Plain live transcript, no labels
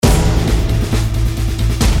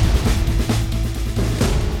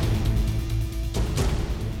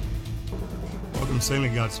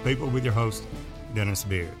Pursuing God's People with your host, Dennis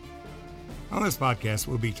Beard. On this podcast,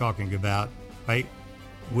 we'll be talking about faith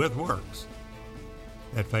with works,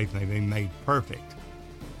 that faith may be made perfect.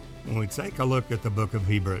 When we take a look at the book of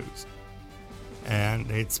Hebrews, and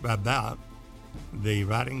it's about the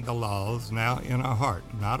writing the laws now in our heart,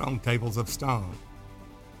 not on tables of stone,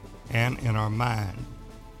 and in our mind.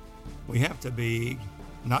 We have to be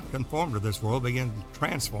not conformed to this world, begin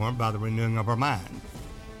transformed by the renewing of our mind.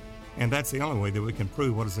 And that's the only way that we can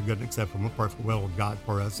prove what is the good and acceptable and perfect will of God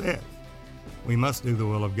for us is. We must do the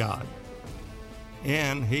will of God.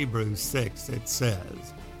 In Hebrews 6, it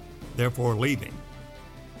says, therefore leaving,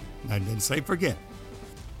 I didn't say forget,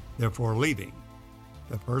 therefore leaving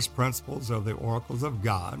the first principles of the oracles of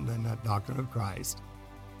God and that doctrine of Christ,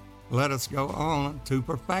 let us go on to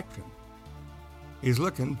perfection. He's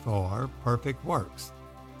looking for perfect works,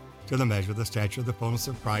 to the measure of the stature of the fullness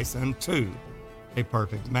of Christ, and to a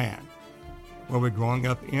perfect man, where we're growing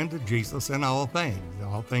up into Jesus in all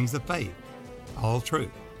things of faith, all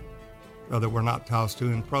truth, so that we're not tossed to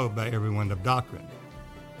and fro by every wind of doctrine.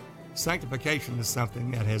 Sanctification is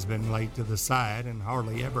something that has been laid to the side and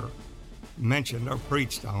hardly ever mentioned or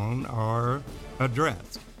preached on or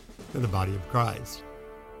addressed to the body of Christ.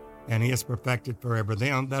 And he is perfected forever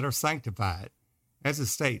them that are sanctified, as it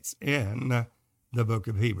states in the book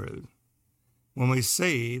of Hebrews. When we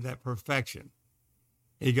see that perfection,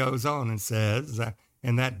 he goes on and says,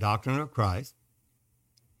 in that doctrine of Christ,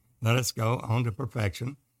 let us go on to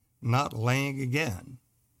perfection, not laying again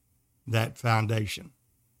that foundation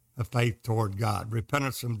of faith toward God,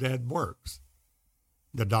 repentance from dead works,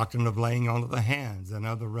 the doctrine of laying on of the hands and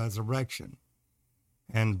of the resurrection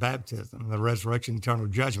and baptism, the resurrection, eternal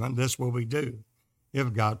judgment. This will we do,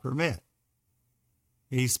 if God permit.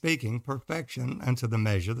 He's speaking perfection unto the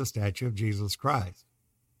measure, the stature of Jesus Christ.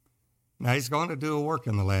 Now, he's going to do a work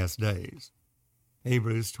in the last days.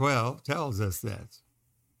 Hebrews 12 tells us this.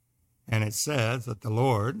 And it says that the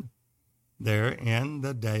Lord, there in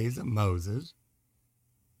the days of Moses,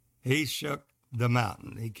 he shook the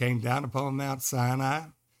mountain. He came down upon Mount Sinai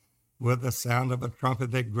with the sound of a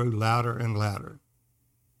trumpet that grew louder and louder.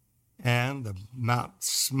 And the mount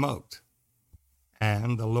smoked,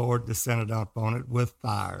 and the Lord descended upon it with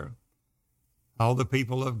fire. All the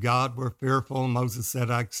people of God were fearful. Moses said,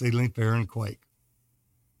 I exceedingly fear and quake.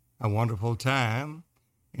 A wonderful time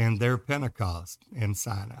in their Pentecost in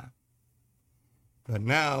Sinai. But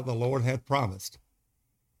now the Lord hath promised,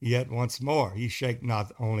 yet once more, he shake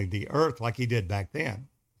not only the earth like he did back then,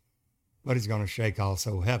 but he's going to shake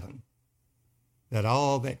also heaven, that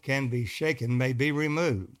all that can be shaken may be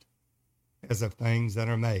removed as of things that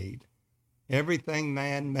are made. Everything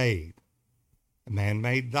man-made, a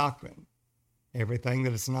man-made doctrine, everything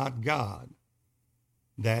that is not God,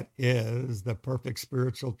 that is the perfect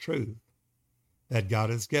spiritual truth that God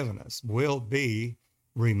has given us, will be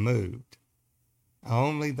removed.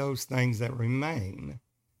 Only those things that remain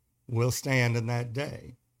will stand in that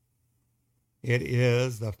day. It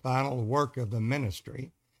is the final work of the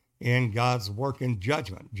ministry in God's work in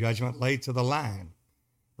judgment, judgment laid to the line,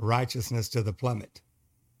 righteousness to the plummet.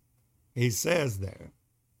 He says there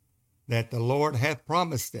that the Lord hath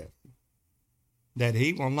promised it, that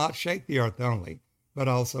he will not shake the earth only, but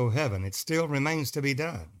also heaven. It still remains to be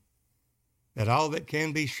done, that all that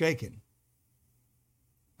can be shaken,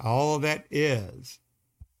 all that is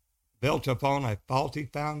built upon a faulty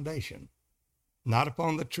foundation, not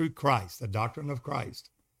upon the true Christ, the doctrine of Christ,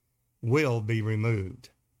 will be removed.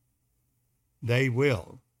 They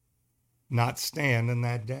will not stand in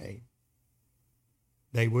that day.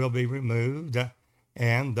 They will be removed,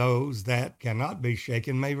 and those that cannot be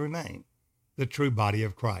shaken may remain, the true body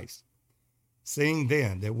of Christ. Seeing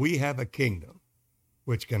then that we have a kingdom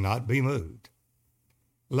which cannot be moved,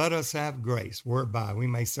 let us have grace whereby we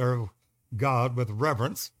may serve God with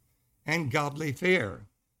reverence and godly fear,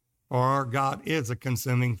 for our God is a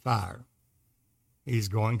consuming fire. He's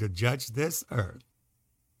going to judge this earth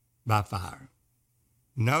by fire.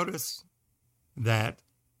 Notice that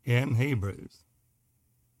in Hebrews,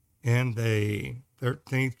 in the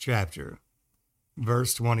 13th chapter,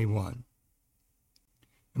 verse 21,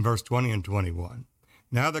 in verse 20 and 21,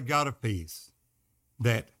 now the God of peace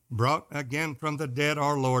that brought again from the dead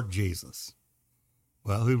our Lord Jesus.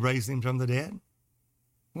 Well, who raised him from the dead?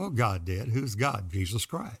 Well, God did. Who's God? Jesus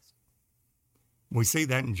Christ. We see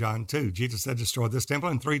that in John 2. Jesus said, destroy this temple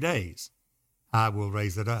in 3 days. I will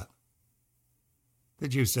raise it up. The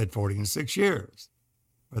Jews said 46 years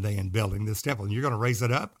were they in building this temple. And you're going to raise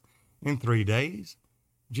it up in 3 days?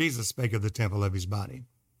 Jesus spake of the temple of his body.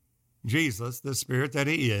 Jesus, the Spirit that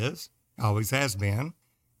he is, always has been,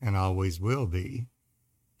 and always will be,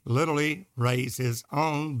 literally raise his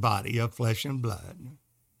own body of flesh and blood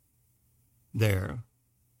there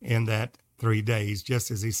in that 3 days, just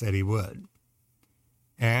as he said he would.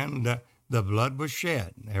 And the blood was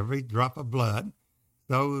shed, every drop of blood.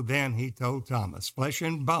 So then he told Thomas, flesh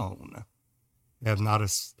and bone is not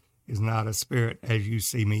a spirit as you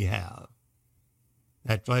see me have.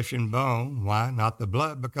 That flesh and bone, why? Not the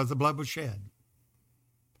blood, because the blood was shed.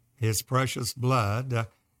 His precious blood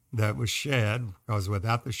that was shed, because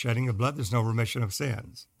without the shedding of blood, there's no remission of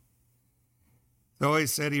sins. So he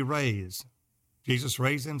said Jesus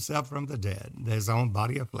raised himself from the dead, his own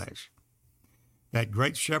body of flesh, that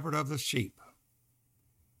great shepherd of the sheep,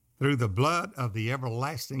 through the blood of the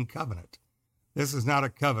everlasting covenant. This is not a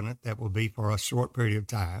covenant that will be for a short period of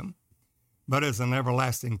time, but it's an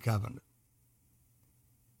everlasting covenant.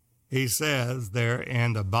 He says there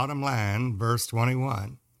in the bottom line, verse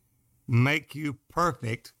 21, make you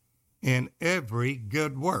perfect in every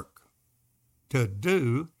good work, to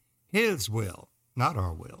do his will, not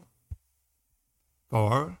our will.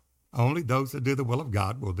 For only those that do the will of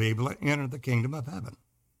God will be able to enter the kingdom of heaven.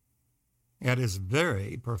 It is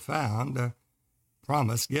very profound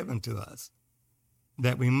promise given to us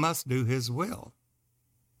that we must do his will.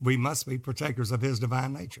 We must be partakers of his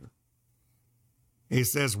divine nature. He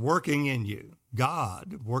says, working in you,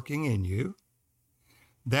 God working in you,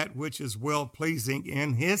 that which is well-pleasing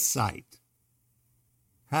in his sight.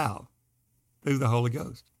 How? Through the Holy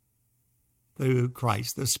Ghost, through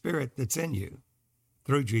Christ, the Spirit that's in you,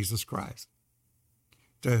 through Jesus Christ,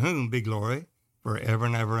 to whom be glory forever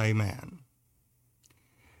and ever. Amen.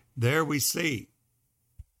 There we see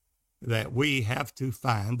that we have to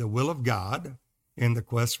find the will of God in the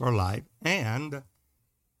quest for life and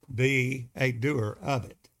be a doer of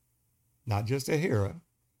it, not just a hearer.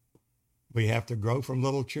 We have to grow from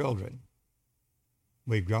little children.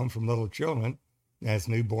 We've grown from little children as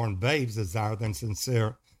newborn babes desire than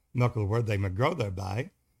sincere milk of the word they may grow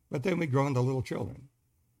thereby, but then we grow into little children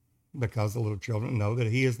because the little children know that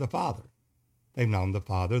he is the Father. They've known the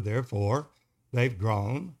Father, therefore they've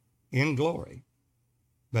grown in glory.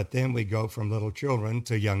 But then we go from little children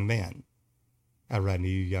to young men. I write to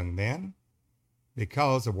you, young men,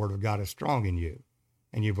 because the word of God is strong in you,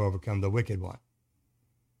 and you've overcome the wicked one.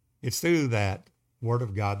 It's through that word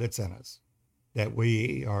of God that's in us that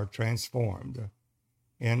we are transformed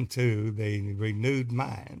into the renewed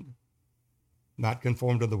mind, not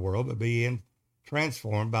conformed to the world, but being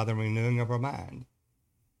transformed by the renewing of our mind,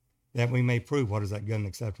 that we may prove what is that good and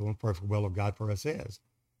acceptable and perfect will of God for us is.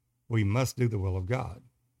 We must do the will of God.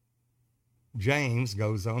 James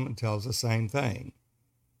goes on and tells the same thing.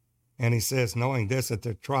 And he says, knowing this, that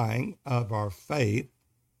the trying of our faith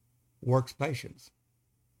works patience.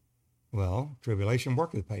 Well, tribulation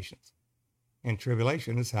worketh patience. And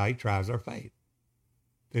tribulation is how he tries our faith.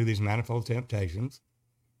 Through these manifold temptations,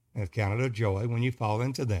 and it's counted a joy when you fall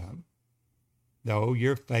into them, though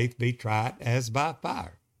your faith be tried as by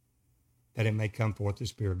fire, that it may come forth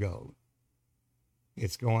as pure gold.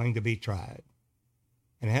 It's going to be tried.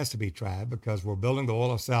 And it has to be tried because we're building the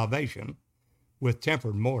wall of salvation with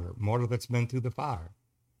tempered mortar, mortar that's been through the fire,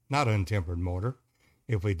 not untempered mortar.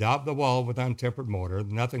 If we daub the wall with untempered mortar,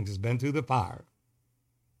 nothing has been through the fire,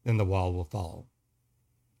 then the wall will fall.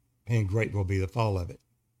 And great will be the fall of it.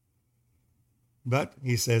 But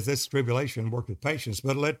he says this tribulation worketh patience,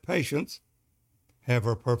 but let patience have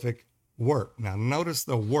her perfect work. Now notice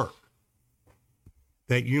the work,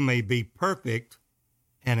 that you may be perfect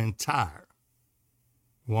and entire,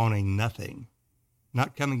 wanting nothing,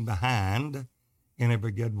 not coming behind in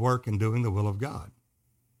every good work and doing the will of God.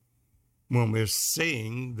 When we're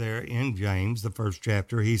seeing there in James, the first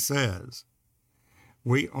chapter, he says,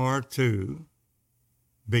 we are to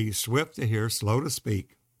be swift to hear, slow to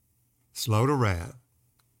speak, slow to wrath,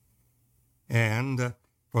 and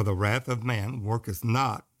for the wrath of man worketh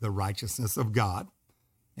not the righteousness of God,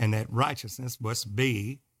 and that righteousness must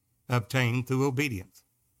be obtained through obedience.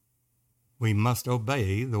 We must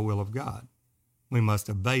obey the will of God. We must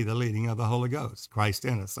obey the leading of the Holy Ghost, Christ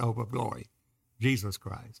in us, the hope of glory, Jesus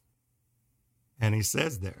Christ. And he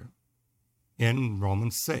says there in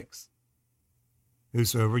Romans 6,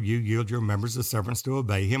 whosoever you yield your members as servants to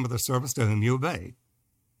obey, him are the servants to whom you obey.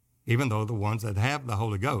 Even though the ones that have the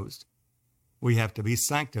Holy Ghost, we have to be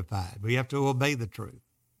sanctified. We have to obey the truth.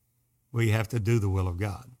 We have to do the will of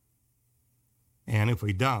God. And if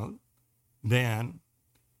we don't, then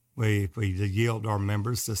if we yield our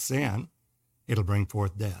members to sin, it'll bring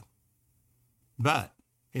forth death. But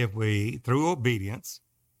if we, through obedience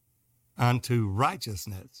unto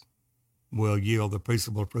righteousness, will yield the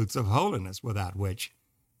peaceable fruits of holiness, without which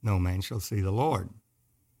no man shall see the Lord.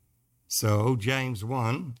 So James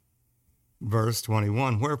 1, verse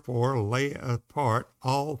 21, wherefore lay apart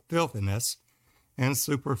all filthiness and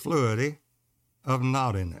superfluity of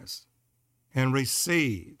naughtiness, and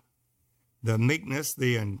receive with meekness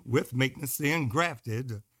the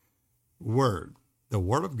engrafted word, the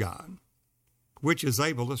word of God, which is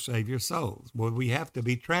able to save your souls. Well, we have to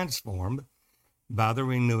be transformed by the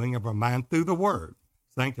renewing of our mind through the word.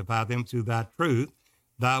 Sanctify them through thy truth.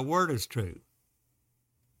 Thy word is truth.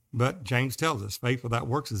 But James tells us faith without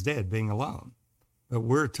works is dead, being alone. But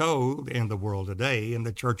we're told in the world today, in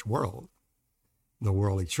the church world, the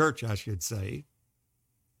worldly church, I should say,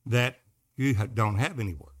 that you don't have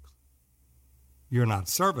any works. You're not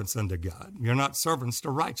servants unto God. You're not servants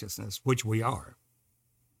to righteousness, which we are.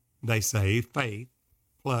 They say faith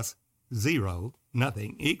plus zero,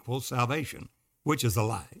 nothing, equals salvation, which is a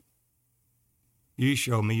lie. You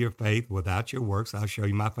show me your faith without your works, I'll show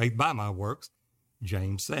you my faith by my works,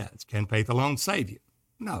 James says. Can faith alone save you?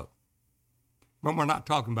 No. But we're not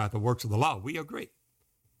talking about the works of the law. We agree.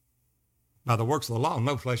 By the works of the law,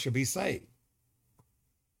 no flesh shall be saved.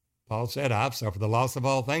 Paul said, I've suffered the loss of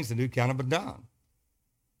all things and do count them done,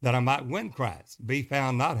 that I might win Christ, be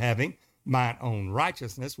found not having mine own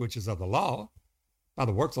righteousness, which is of the law. By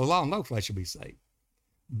the works of the law, no flesh shall be saved,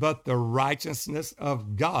 but the righteousness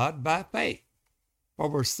of God by faith. For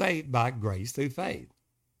we're saved by grace through faith.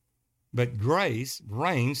 But grace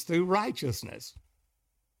reigns through righteousness,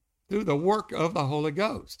 through the work of the Holy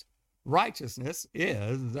Ghost. Righteousness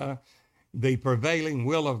is the prevailing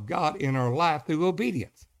will of God in our life through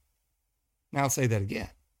obedience. Now I'll say that again,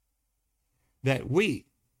 that we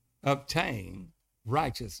obtain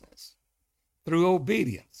righteousness through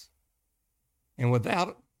obedience. And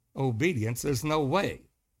without obedience, there's no way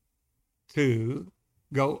to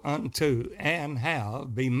go unto and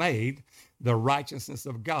be made the righteousness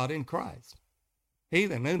of God in Christ. He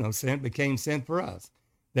that knew no sin became sin for us,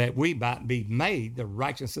 that we might be made the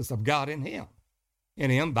righteousness of God in him,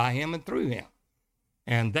 by him, and through him.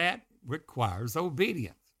 And that requires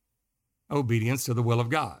obedience to the will of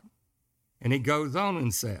God. And he goes on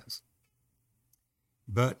and says,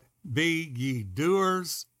 but be ye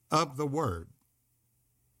doers of the word.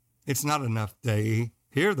 It's not enough to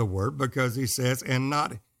hear the word, because he says, and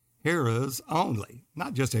not hearers only,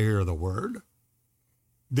 not just to hear the word,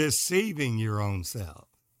 deceiving your own self.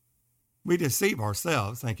 We deceive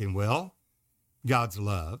ourselves thinking, well, God's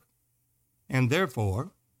love, and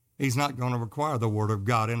therefore he's not going to require the word of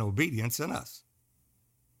God in obedience in us,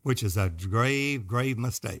 which is a grave, grave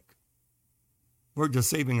mistake. We're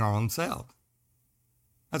deceiving our own self.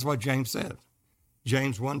 That's what James says.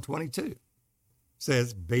 James 1:22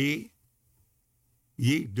 says, be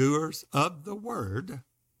ye doers of the word,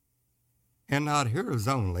 and not hearers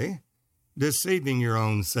only, deceiving your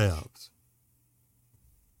own selves.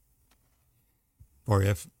 For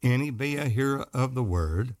if any be a hearer of the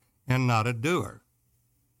word, and not a doer,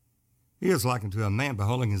 he is likened to a man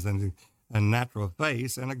beholding his a natural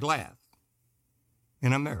face in a glass,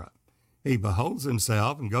 in a mirror. He beholds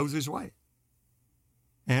himself and goes his way,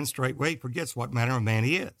 and straightway forgets what manner of man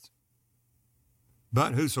he is.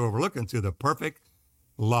 But whosoever looketh to the perfect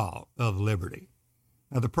law of liberty.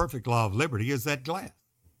 Now, the perfect law of liberty is that glass.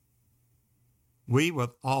 We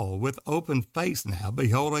with open face now,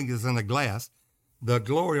 beholding as in a glass the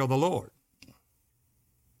glory of the Lord.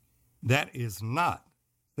 That is not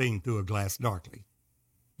seeing through a glass darkly.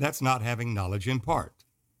 That's not having knowledge in part,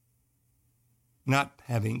 not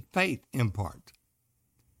having faith in part.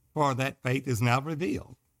 For that faith is now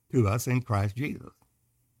revealed to us in Christ Jesus.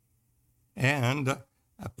 And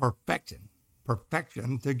a perfection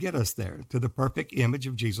to get us there, to the perfect image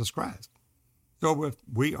of Jesus Christ. So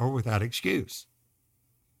we are without excuse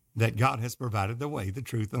that God has provided the way, the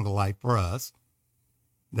truth, and the life for us,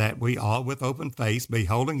 that we all with open face,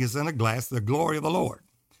 beholding as in a glass the glory of the Lord,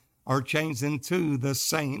 are changed into the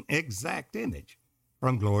same exact image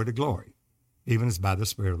from glory to glory, even as by the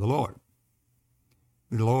Spirit of the Lord.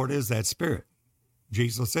 The Lord is that Spirit.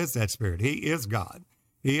 Jesus is that Spirit. He is God.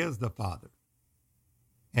 He is the Father.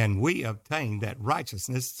 And we obtain that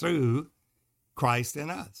righteousness through Christ in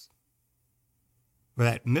us. For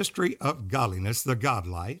that mystery of godliness, the God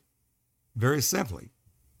light, very simply,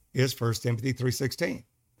 is 1 Timothy 3:16.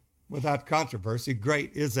 Without controversy,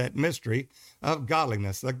 great is that mystery of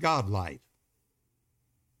godliness, the God light.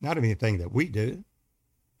 Not anything that we do,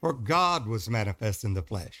 for God was manifest in the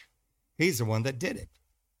flesh. He's the one that did it.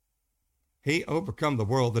 He overcome the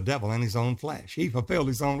world, the devil, in his own flesh. He fulfilled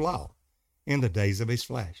his own law in the days of his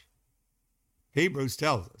flesh. Hebrews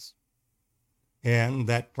tells us in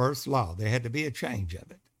that first law, there had to be a change of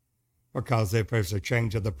it, because if there's a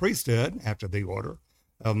change of the priesthood after the order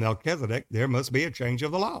of Melchizedek, there must be a change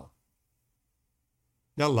of the law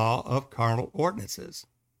of carnal ordinances,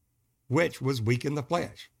 which was weak in the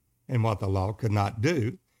flesh. And what the law could not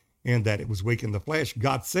do, in that it was weak in the flesh,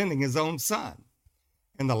 God sending his own Son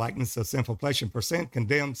in the likeness of sinful flesh, and for sin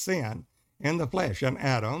condemned sin in the flesh, and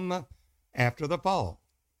Adam after the fall.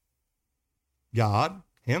 God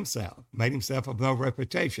himself made himself of no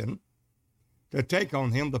reputation to take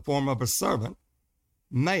on him the form of a servant,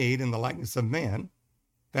 made in the likeness of men,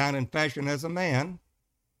 found in fashion as a man,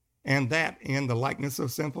 and that in the likeness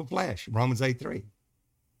of sinful flesh, Romans 8:3.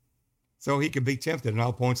 So he could be tempted in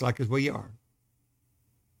all points like as we are.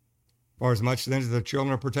 For as much then as the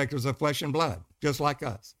children are protectors of flesh and blood, just like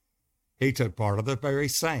us, he took part of the very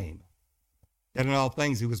same, that in all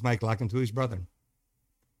things he was made like unto his brethren.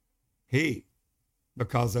 He,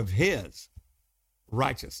 because of his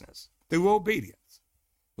righteousness, through obedience,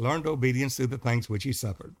 learned obedience through the things which he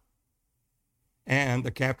suffered. And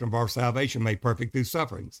the captain of our salvation, made perfect through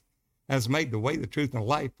sufferings, has made the way, the truth, and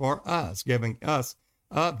life for us, giving us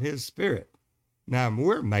of his Spirit. Now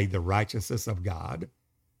we're made the righteousness of God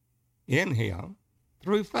in him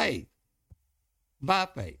through faith, by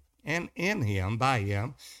faith, and in him, by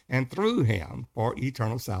him, and through him for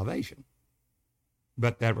eternal salvation.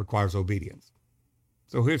 But that requires obedience.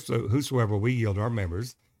 So whosoever we yield our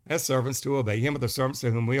members as servants to obey him, are the servants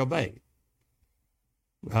to whom we obey,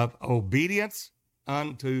 of obedience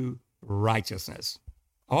unto righteousness.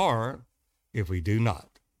 Or, if we do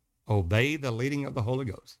not obey the leading of the Holy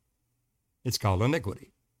Ghost, it's called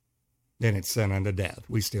iniquity. Then it's sin unto death.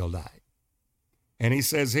 We still die. And he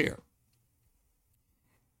says here,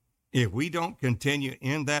 if we don't continue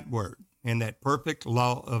in that word, in that perfect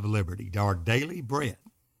law of liberty, our daily bread,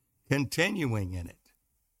 continuing in it,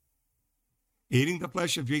 eating the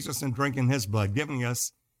flesh of Jesus and drinking his blood, giving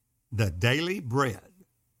us the daily bread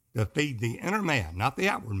to feed the inner man, not the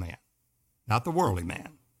outward man, not the worldly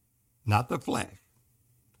man, not the flesh,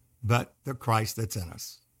 but the Christ that's in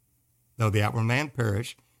us. Though the outward man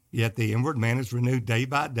perish, yet the inward man is renewed day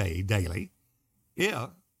by day, daily, if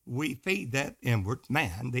we feed that inward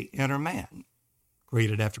man, the inner man,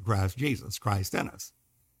 created after Christ Jesus, Christ in us.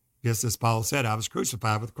 Just as Paul said, I was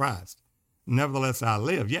crucified with Christ. Nevertheless I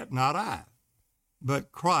live, yet not I,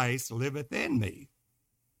 but Christ liveth in me.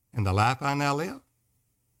 And the life I now live,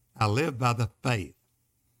 I live by the faith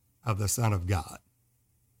of the Son of God,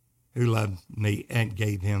 who loved me and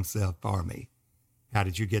gave himself for me. How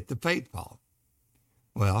did you get the faith, Paul?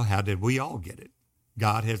 Well, how did we all get it?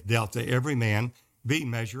 God has dealt to every man the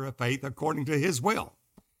measure of faith according to his will,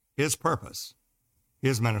 his purpose,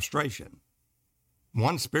 his ministration.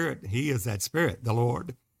 One Spirit, he is that Spirit. The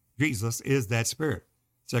Lord Jesus is that Spirit,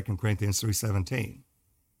 2 Corinthians 3:17.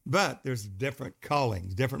 But there's different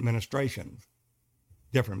callings, different ministrations,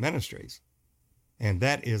 different ministries. And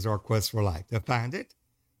that is our quest for life, to find it,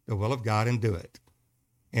 the will of God, and do it.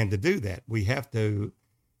 And to do that, we have to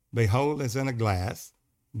behold as in a glass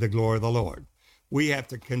the glory of the Lord. We have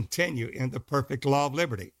to continue in the perfect law of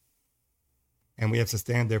liberty. And we have to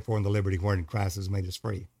stand, therefore, in the liberty wherein Christ has made us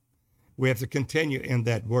free. We have to continue in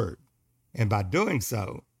that word. And by doing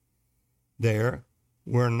so, we're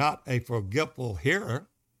not a forgetful hearer,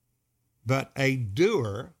 but a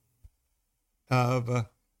doer of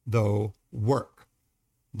the work.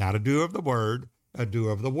 Not a doer of the word, a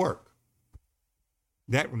doer of the work.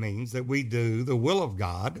 That means that we do the will of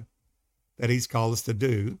God that he's called us to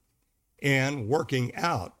do in working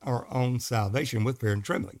out our own salvation with fear and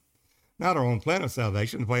trembling. Not our own plan of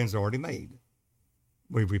salvation, the plan's already made.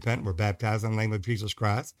 We repent, we're baptized in the name of Jesus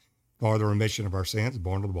Christ for the remission of our sins,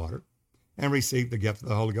 born of the water, and receive the gift of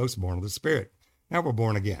the Holy Ghost, born of the Spirit. Now we're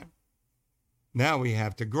born again. Now we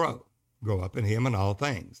have to grow up in him in all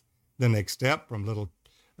things. The next step from little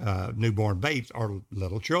newborn babes are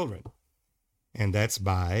little children. And that's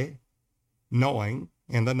by knowing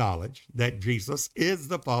and the knowledge that Jesus is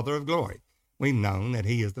the Father of glory. We've known that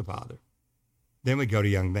he is the Father. Then we go to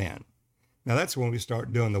young men. Now that's when we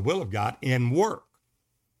start doing the will of God in work.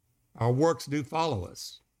 Our works do follow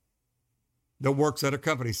us. The works that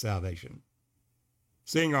accompany salvation.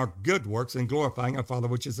 Seeing our good works and glorifying our Father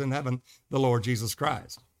which is in heaven, the Lord Jesus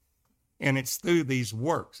Christ. And it's through these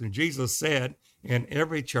works. And Jesus said in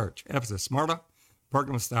every church, Ephesus, Smyrna,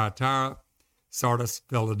 Pergamos, Thyatira, Sardis,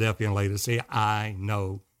 Philadelphia, and Laodicea, I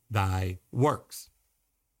know thy works.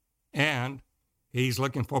 And he's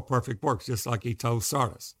looking for perfect works, just like he told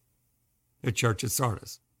Sardis, the church at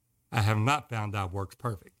Sardis. I have not found thy works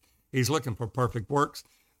perfect. He's looking for perfect works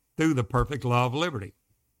through the perfect law of liberty.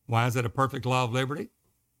 Why is it a perfect law of liberty?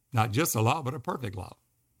 Not just a law, but a perfect law.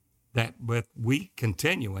 That with we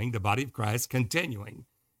continuing, the body of Christ continuing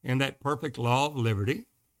in that perfect law of liberty,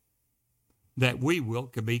 that we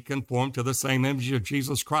will be conformed to the same image of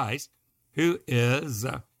Jesus Christ, who is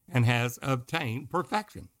and has obtained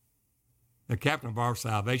perfection. The captain of our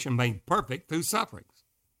salvation made perfect through sufferings.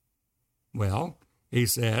 Well, he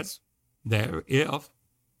says that if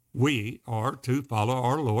we are to follow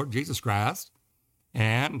our Lord Jesus Christ,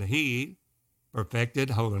 and he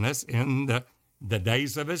perfected holiness in the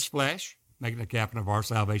days of his flesh, making the captain of our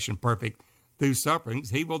salvation perfect through sufferings,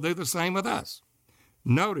 he will do the same with us.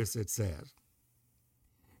 Notice it says,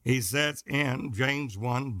 he says in James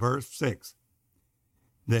 1, verse 6,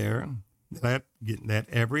 there, that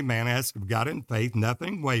every man ask of God in faith,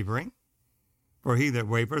 nothing wavering, for he that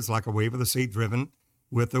wavers like a wave of the sea driven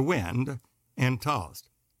with the wind and tossed.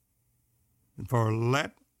 For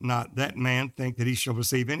let not that man think that he shall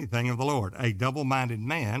receive anything of the Lord. A double-minded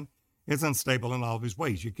man is unstable in all of his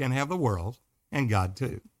ways. You can't have the world and God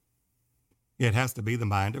too. It has to be the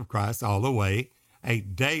mind of Christ all the way, a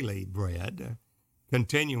daily bread,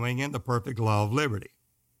 continuing in the perfect law of liberty.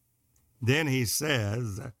 Then he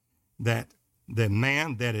says that the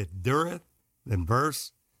man that endureth, in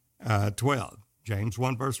verse 12, James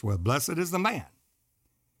 1, verse 12, blessed is the man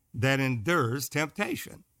that endures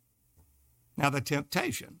temptation. Now, the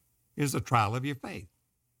temptation is the trial of your faith.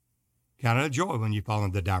 Count it a joy when you fall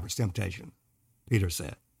into diverse temptation, Peter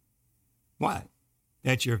said. Why?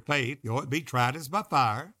 That your faith, though it be tried as by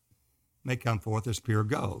fire, may come forth as pure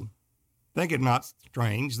gold. Think it not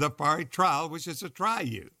strange, the fiery trial which is to try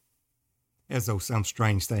you, as though some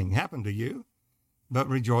strange thing happened to you, but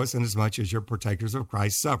rejoice inasmuch as you're partakers of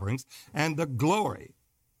Christ's sufferings, and the glory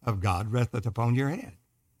of God resteth upon your head.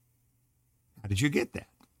 How did you get that?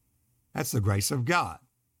 That's the grace of God,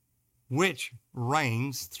 which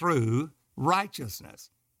reigns through righteousness,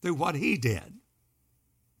 through what he did.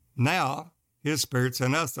 Now, his Spirit's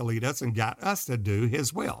in us to lead us and guide us to do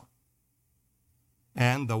his will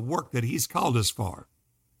and the work that he's called us for.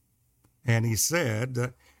 And he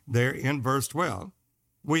said there in verse 12,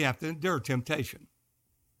 we have to endure temptation.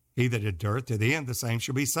 He that endureth to the end, the same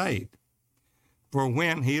shall be saved. For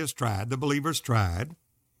when he is tried, the believer's tried,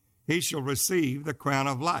 he shall receive the crown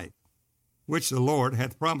of life, which the Lord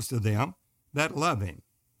hath promised to them that love him.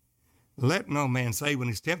 Let no man say when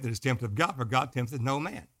he's tempted, is tempted of God, for God tempteth no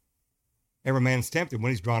man. Every man's tempted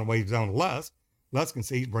when he's drawn away his own lust. Lust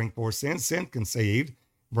conceived brings forth sin. Sin conceived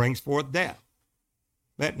brings forth death.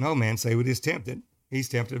 Let no man say when he's tempted, he's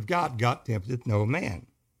tempted of God. God tempteth no man.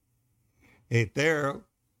 It there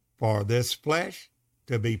for this flesh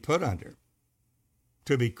to be put under,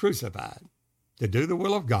 to be crucified, to do the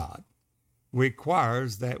will of God,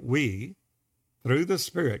 requires that we, through the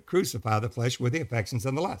Spirit, crucify the flesh with the affections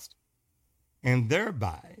and the lust, and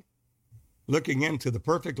thereby looking into the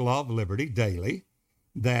perfect law of liberty daily,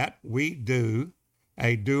 that we do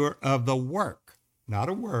a doer of the work, not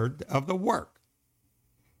a word, of the work.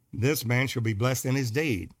 This man shall be blessed in his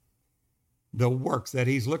deed. The works that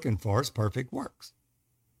he's looking for is perfect works.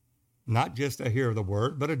 Not just a hearer of the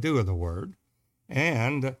word, but a doer of the word.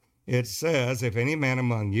 And it says, if any man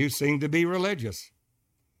among you seem to be religious,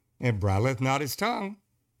 and bridleth not his tongue,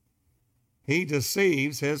 he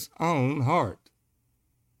deceives his own heart.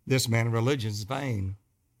 This man of religion is vain.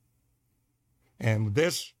 And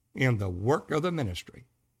this, in the work of the ministry,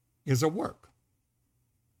 is a work.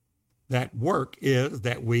 That work is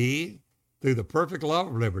that we, through the perfect law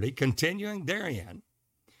of liberty, continuing therein,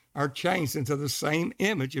 are changed into the same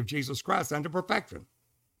image of Jesus Christ unto perfection.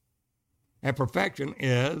 And perfection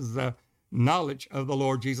is the knowledge of the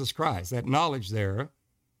Lord Jesus Christ. That knowledge there,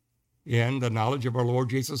 in the knowledge of our Lord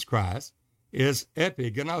Jesus Christ, is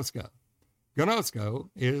epigenosko. Gnosko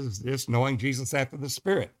is this knowing Jesus after the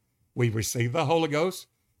Spirit. We receive the Holy Ghost.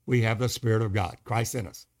 We have the Spirit of God, Christ in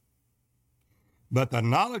us. But the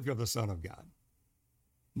knowledge of the Son of God,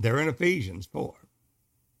 there in Ephesians 4,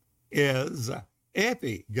 is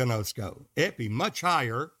epigenosko. Epi, much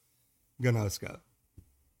higher, gnosko,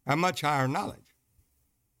 a much higher knowledge.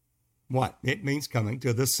 What? It means coming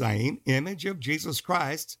to the same image of Jesus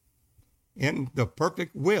Christ in the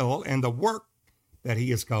perfect will and the work that he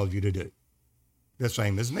has called you to do. The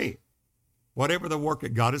same as me. Whatever the work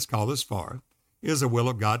that God has called us for is the will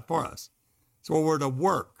of God for us. So we're to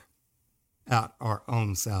work out our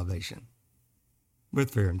own salvation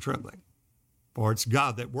with fear and trembling. For it's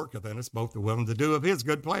God that worketh in us both the will and the do of his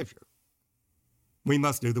good pleasure. We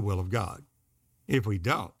must do the will of God. If we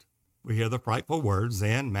don't, we hear the frightful words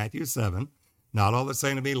in Matthew 7, not all that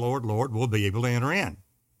say to me, Lord, Lord, will be able to enter in.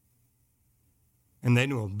 And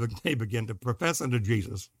then they begin to profess unto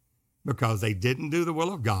Jesus because they didn't do the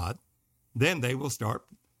will of God. Then they will start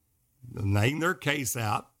laying their case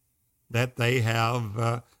out that they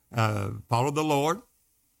have followed the Lord,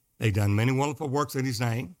 They done many wonderful works in his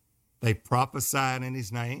name. They prophesied in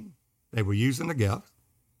his name. They were using the gifts.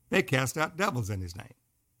 They cast out devils in his name.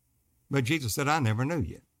 But Jesus said, I never knew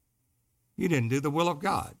you. You didn't do the will of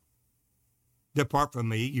God. Depart from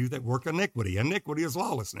me, you that work iniquity. Iniquity is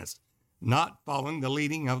lawlessness, not following the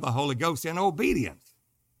leading of the Holy Ghost in obedience.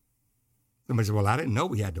 Somebody said, well, I didn't know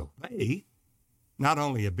we had to obey. Not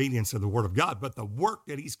only obedience to the word of God, but the work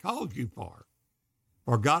that he's called you for.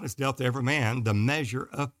 For God has dealt to every man the measure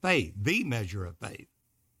of faith, the measure of faith.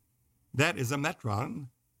 That is a metron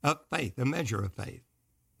of faith, a measure of faith.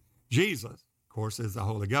 Jesus, of course, is the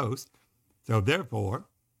Holy Ghost. So therefore,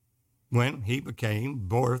 when he became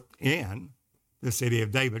birthed in the city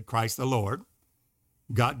of David, Christ the Lord,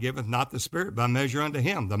 God giveth not the Spirit by measure unto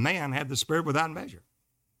him. The man had the Spirit without measure.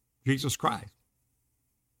 Jesus Christ,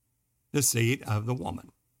 the seed of the woman,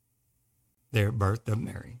 their birth of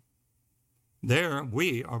Mary. There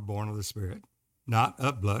we are born of the Spirit, not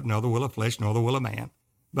of blood, nor the will of flesh, nor the will of man,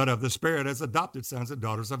 but of the Spirit as adopted sons and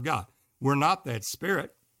daughters of God. We're not that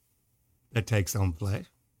Spirit that takes on flesh.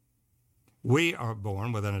 We are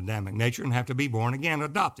born with an Adamic nature and have to be born again,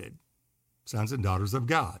 adopted sons and daughters of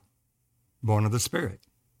God, born of the Spirit.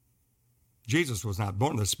 Jesus was not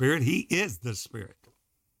born of the Spirit. He is the Spirit.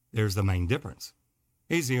 There's the main difference.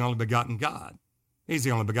 He's the only begotten God. He's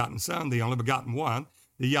the only begotten Son, the only begotten one,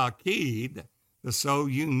 the Yaqid, the so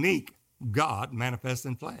unique God manifest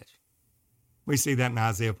in flesh. We see that in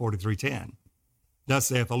Isaiah 43:10. Thus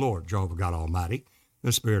saith the Lord, Jehovah God Almighty,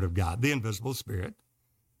 the Spirit of God, the invisible Spirit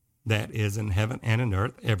that is in heaven and in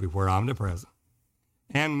earth, everywhere omnipresent,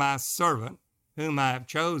 and my servant whom I have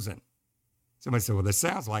chosen. Somebody said, well, this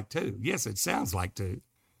sounds like two. Yes, it sounds like two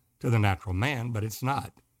to the natural man, but it's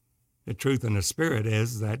not. The truth in the Spirit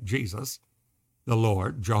is that Jesus, the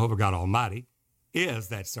Lord, Jehovah God Almighty, is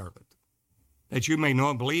that servant, that you may know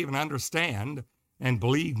and believe and understand and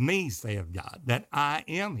believe me, saith God, that I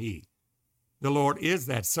am he. The Lord is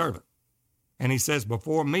that servant. And he says,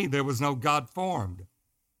 before me there was no God formed,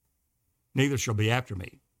 neither shall be after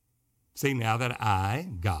me. See now that I,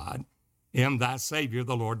 God, am thy Savior,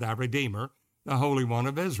 the Lord, thy Redeemer, the Holy One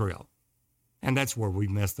of Israel. And that's where we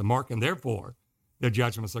missed the mark. And therefore, the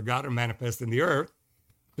judgments of God are manifest in the earth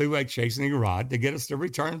through a chastening rod to get us to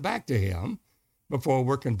return back to him before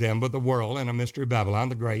we're condemned with the world and a mystery Babylon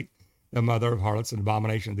the Great, the mother of harlots and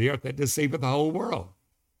abomination of the earth that deceiveth the whole world.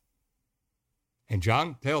 And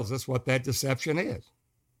John tells us what that deception is.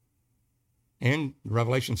 In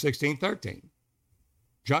Revelation 16:13,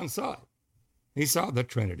 John saw it. He saw the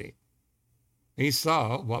Trinity. He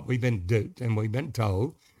saw what we've been duped and we've been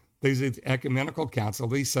told. These are the ecumenical council,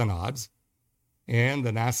 these synods, and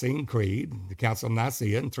the Nicene Creed, the Council of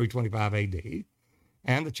Nicaea in 325 AD,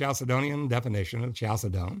 and the Chalcedonian definition of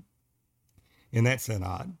Chalcedon in that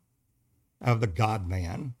synod of the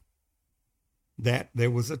God-man, that there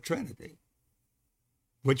was a Trinity,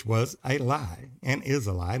 which was a lie and is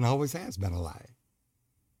a lie and always has been a lie.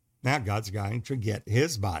 Now God's going to get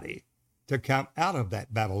his body to come out of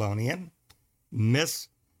that Babylonian mistaken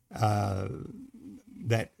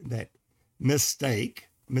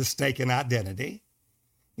identity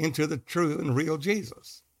into the true and real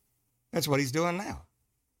Jesus. That's what he's doing now.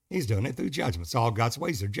 He's doing it through judgments. All God's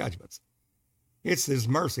ways are judgments. It's his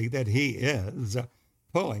mercy that he is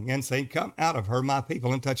pulling and saying, come out of her, my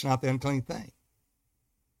people, and touch not the unclean thing.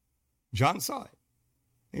 John saw it.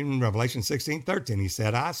 In Revelation 16:13, he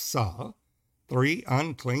said, I saw 3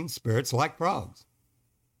 unclean spirits like frogs.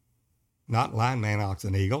 Not lion, man, ox,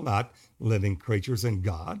 and eagle, not living creatures in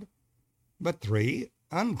God, but 3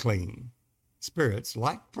 unclean spirits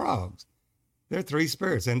like frogs. They're 3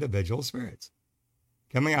 spirits, individual spirits,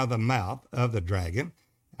 coming out of the mouth of the dragon,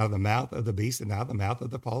 out of the mouth of the beast, and out of the mouth of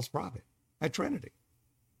the false prophet. A trinity.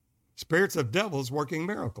 Spirits of devils working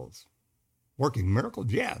miracles. Working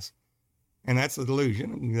miracles, yes. And that's the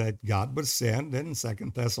delusion that God would send in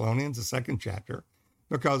 2 Thessalonians, the 2nd chapter,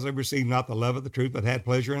 because they received not the love of the truth, but had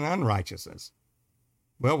pleasure in unrighteousness.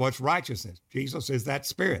 Well, what's righteousness? Jesus is that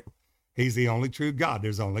Spirit. He's the only true God.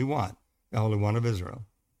 There's only one, the Holy One of Israel.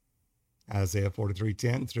 Isaiah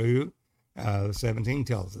 43:10 through 17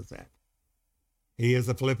 tells us that. He is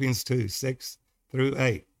the Philippians 2:6 through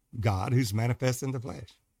 8, God who's manifest in the flesh.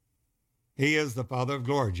 He is the Father of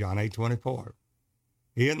glory, John 8:24.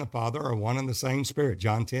 He and the Father are one and the same Spirit,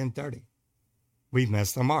 John 10:30. We've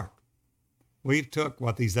missed the mark. We've took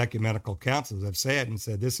what these ecumenical councils have said and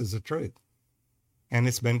said this is the truth. And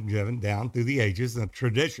it's been given down through the ages, and the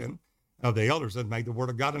tradition of the elders has made the word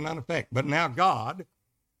of God in effect. But now God,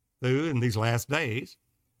 through in these last days,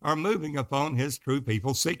 are moving upon his true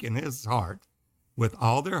people, seeking his heart with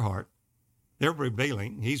all their heart. He's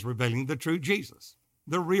revealing the true Jesus,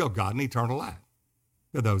 the real God and eternal life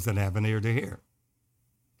to those that have an ear to hear.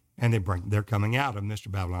 And they're coming out of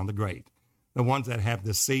Mr. Babylon the Great, the ones that have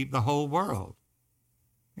deceived the whole world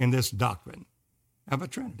in this doctrine of a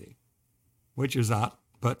Trinity, which is not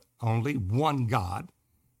but only one God,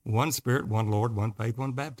 one Spirit, one Lord, one faith,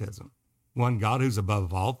 one baptism, one God who's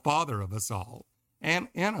above all, Father of us all, and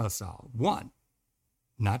in us all, one,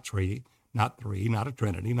 not three, not a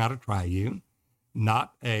Trinity, not a triune,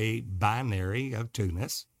 not a binary of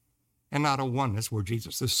two-ness, and not a oneness where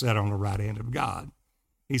Jesus is set on the right hand of God.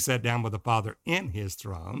 He sat down with the Father in his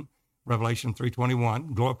throne, Revelation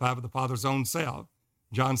 3:21, glorified with the Father's own self.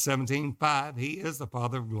 John 17:5, he is the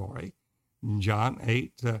Father of glory. John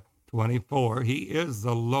 8:24, he is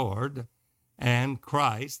the Lord and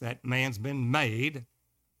Christ, that man's been made,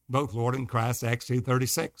 both Lord and Christ, Acts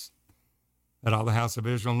 2:36. That all the house of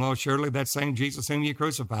Israel know surely that same Jesus whom ye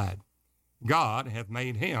crucified. God hath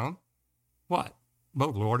made him, what?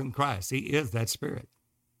 Both Lord and Christ. He is that Spirit.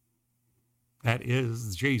 That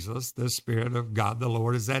is Jesus, the Spirit of God. The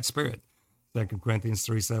Lord is that Spirit. 2 Corinthians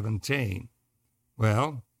 3:17.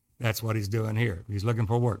 Well, that's what he's doing here. He's looking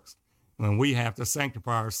for works. When we have to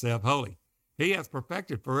sanctify ourselves holy, he hath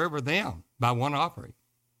perfected forever them by one offering,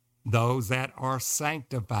 those that are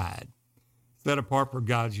sanctified, set apart for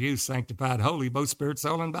God's use, sanctified holy, both spirit,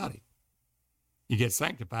 soul, and body. You get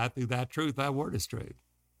sanctified through thy truth, thy word is truth.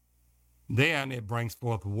 Then it brings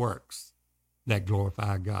forth works that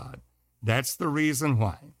glorify God. That's the reason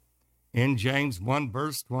why. In James 1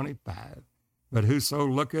 verse 25, but whoso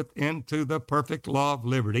looketh into the perfect law of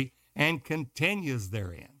liberty and continues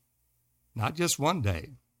therein, not just one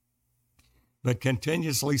day, but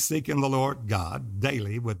continuously seeking the Lord God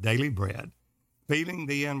daily with daily bread, feeding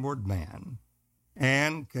the inward man,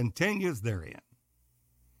 and continues therein.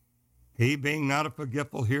 He being not a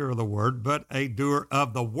forgetful hearer of the word, but a doer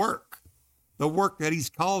of the work that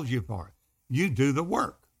he's called you for. You do the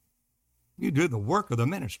work. You do the work of the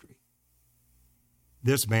ministry.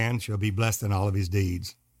 This man shall be blessed in all of his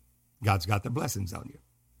deeds. God's got the blessings on you.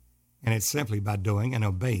 And it's simply by doing and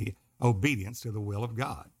obedience to the will of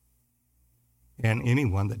God. And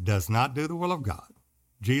anyone that does not do the will of God,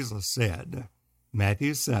 Jesus said,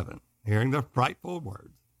 Matthew 7, hearing the frightful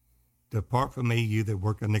words, depart from me, you that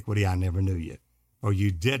work iniquity, I never knew you. For you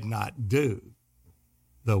did not do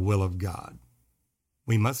the will of God.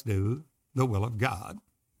 We must do the will of God,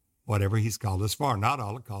 whatever he's called us for. Not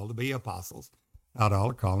all are called to be apostles. Not all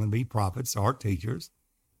are called to be prophets or teachers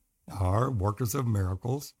or workers of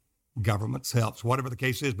miracles, governments, helps, whatever the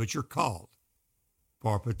case is, but you're called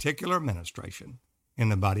for a particular administration in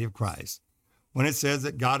the body of Christ. When it says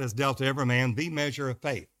that God has dealt to every man the measure of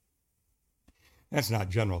faith, that's not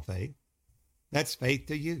general faith. That's faith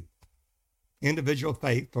to you. Individual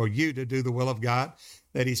faith for you to do the will of God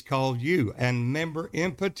that he's called you and member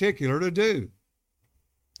in particular to do.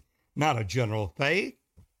 Not a general faith.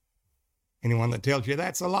 Anyone that tells you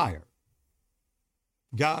that's a liar.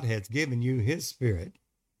 God has given you his Spirit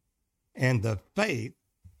and the faith,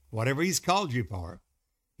 whatever he's called you for,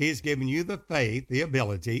 he's given you the faith, the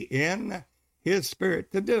ability in his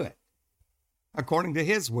Spirit to do it according to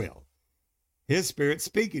his will. His Spirit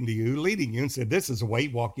speaking to you, leading you, and said, this is the way,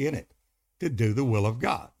 walk in it, to do the will of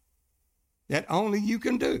God. That only you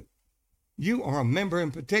can do. You are a member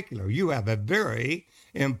in particular. You have a very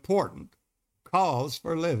important cause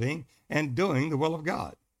for living and doing the will of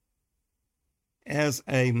God. As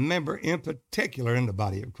a member in particular in the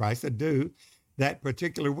body of Christ, to do that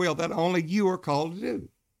particular will that only you are called to do,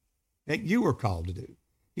 that you are called to do.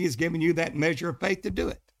 He has given you that measure of faith to do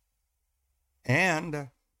it. And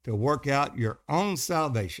to work out your own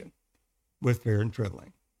salvation with fear and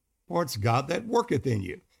trembling. For it's God that worketh in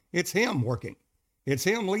you. It's him working. It's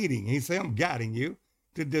him leading. He's him guiding you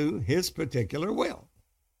to do his particular will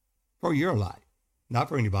for your life, not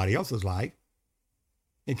for anybody else's life.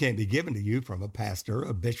 It can't be given to you from a pastor,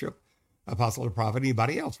 a bishop, apostle, or prophet,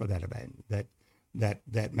 anybody else for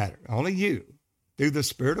that matter. Only you, through the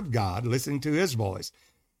Spirit of God, listening to his voice.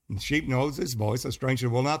 And the sheep knows his voice, a stranger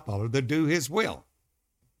will not follow, to do his will.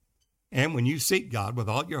 And when you seek God with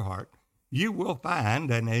all your heart, you will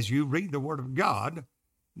find, and as you read the word of God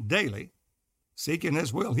daily, seeking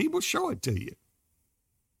his will, he will show it to you.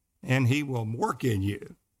 And he will work in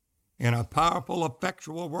you in a powerful,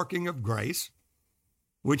 effectual working of grace,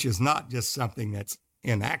 which is not just something that's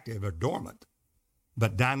inactive or dormant,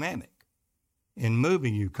 but dynamic in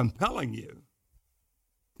moving you, compelling you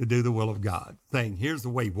to do the will of God, saying, here's the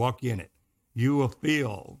way, walk in it. You will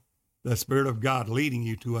feel the Spirit of God leading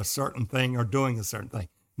you to a certain thing or doing a certain thing.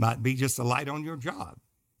 Might be just a light on your job.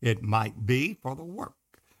 It might be for the work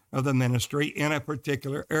of the ministry in a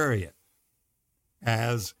particular area.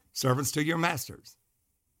 as servants to your masters,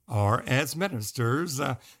 or as ministers,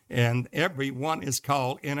 and everyone is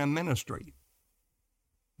called in a ministry.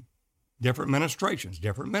 Different ministrations,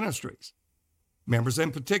 different ministries. Members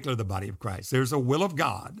in particular of the body of Christ. There's a will of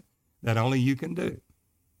God that only you can do.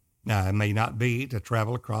 Now, it may not be to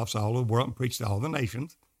travel across all the world and preach to all the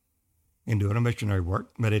nations and doing a missionary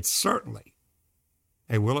work, but it's certainly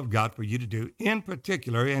a will of God for you to do, in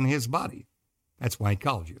particular in his body. That's why he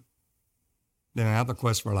called you. Then now the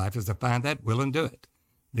quest for life is to find that will and do it.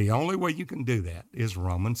 The only way you can do that is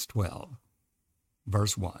Romans 12,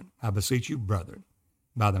 verse 1. I beseech you, brethren,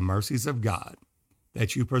 by the mercies of God,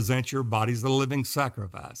 that you present your bodies a living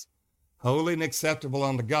sacrifice, holy and acceptable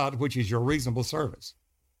unto God, which is your reasonable service.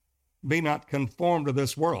 Be not conformed to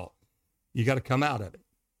this world. You got to come out of it.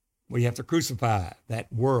 We have to crucify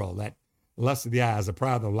that world, that lust of the eyes, the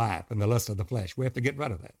pride of the life, and the lust of the flesh. We have to get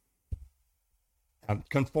rid of that.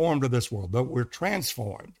 Conform to this world, but we're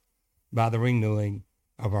transformed by the renewing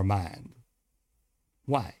of our mind.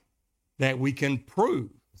 Why? That we can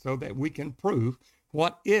prove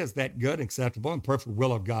what is that good, acceptable, and perfect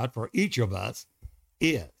will of God for each of us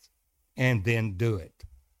is, and then do it.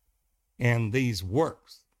 And these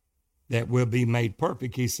works that will be made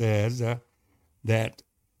perfect, he says, that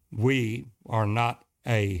we are not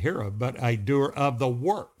a hearer, but a doer of the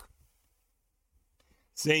work.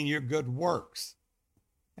 Seeing your good works,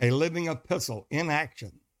 a living epistle in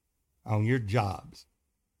action on your jobs,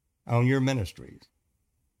 on your ministries,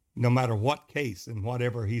 no matter what case and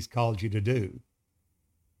whatever he's called you to do,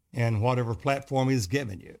 and whatever platform he's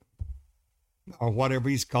given you, or whatever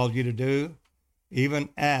he's called you to do, even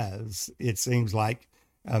as it seems like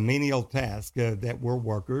a menial task that we're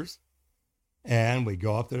workers and we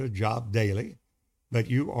go off to the job daily, but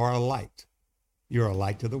you are a light. You're a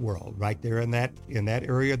light to the world right there in that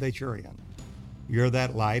area that you're in. You're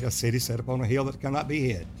that light, a city set upon a hill that cannot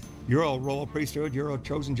be hid. You're a royal priesthood. You're a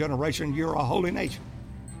chosen generation. You're a holy nation.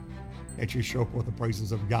 That you show forth the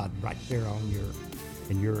praises of God right there on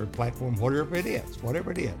your platform, whatever it is.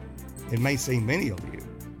 It may seem menial to you.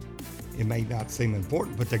 It may not seem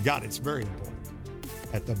important, but to God it's very important.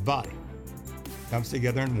 That the body comes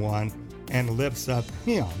together in one and lifts up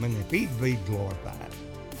him. And if he be glorified,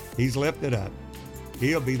 he's lifted up,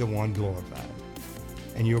 he'll be the one glorified.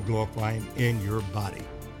 And you'll glorify him in your body.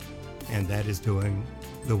 And that is doing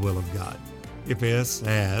the will of God. If this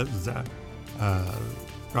has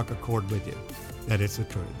struck a chord with you, that it's the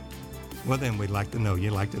truth, well, then we'd like to know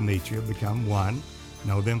you, like to meet you, become one,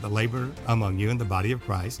 know them that labor among you in the body of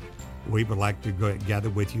Christ. We would like to go gather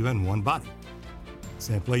with you in one body.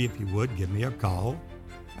 Simply, if you would, give me a call.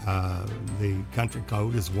 The country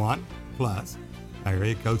code is 1+.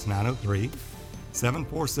 Area code's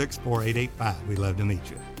 903-746-4885. We'd love to meet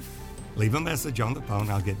you. Leave a message on the phone.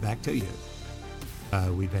 I'll get back to you.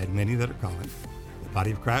 We've had many that are calling. The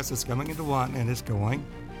body of Christ is coming into one and it's going.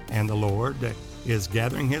 And the Lord is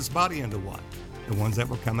gathering his body into one. The ones that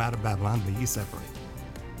will come out of Babylon, be ye separated.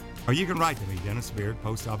 Or you can write to me, Dennis Beard,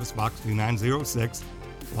 Post Office Box 2906,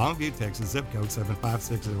 Longview, Texas, zip code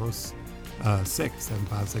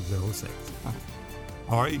 75606.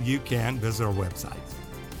 Or you can visit our website.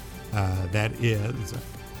 That is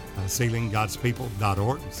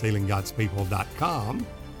sealinggodspeople.org, sealinggodspeople.com,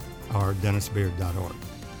 or dennisbeard.org.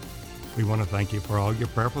 We want to thank you for all your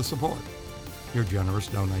prayerful support, your generous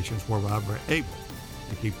donations, whereby we're able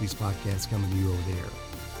to keep these podcasts coming to you over the air.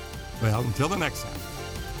 Well, until the next time,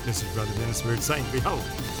 this is Brother Dennis Beard saying, behold,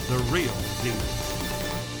 the real deal.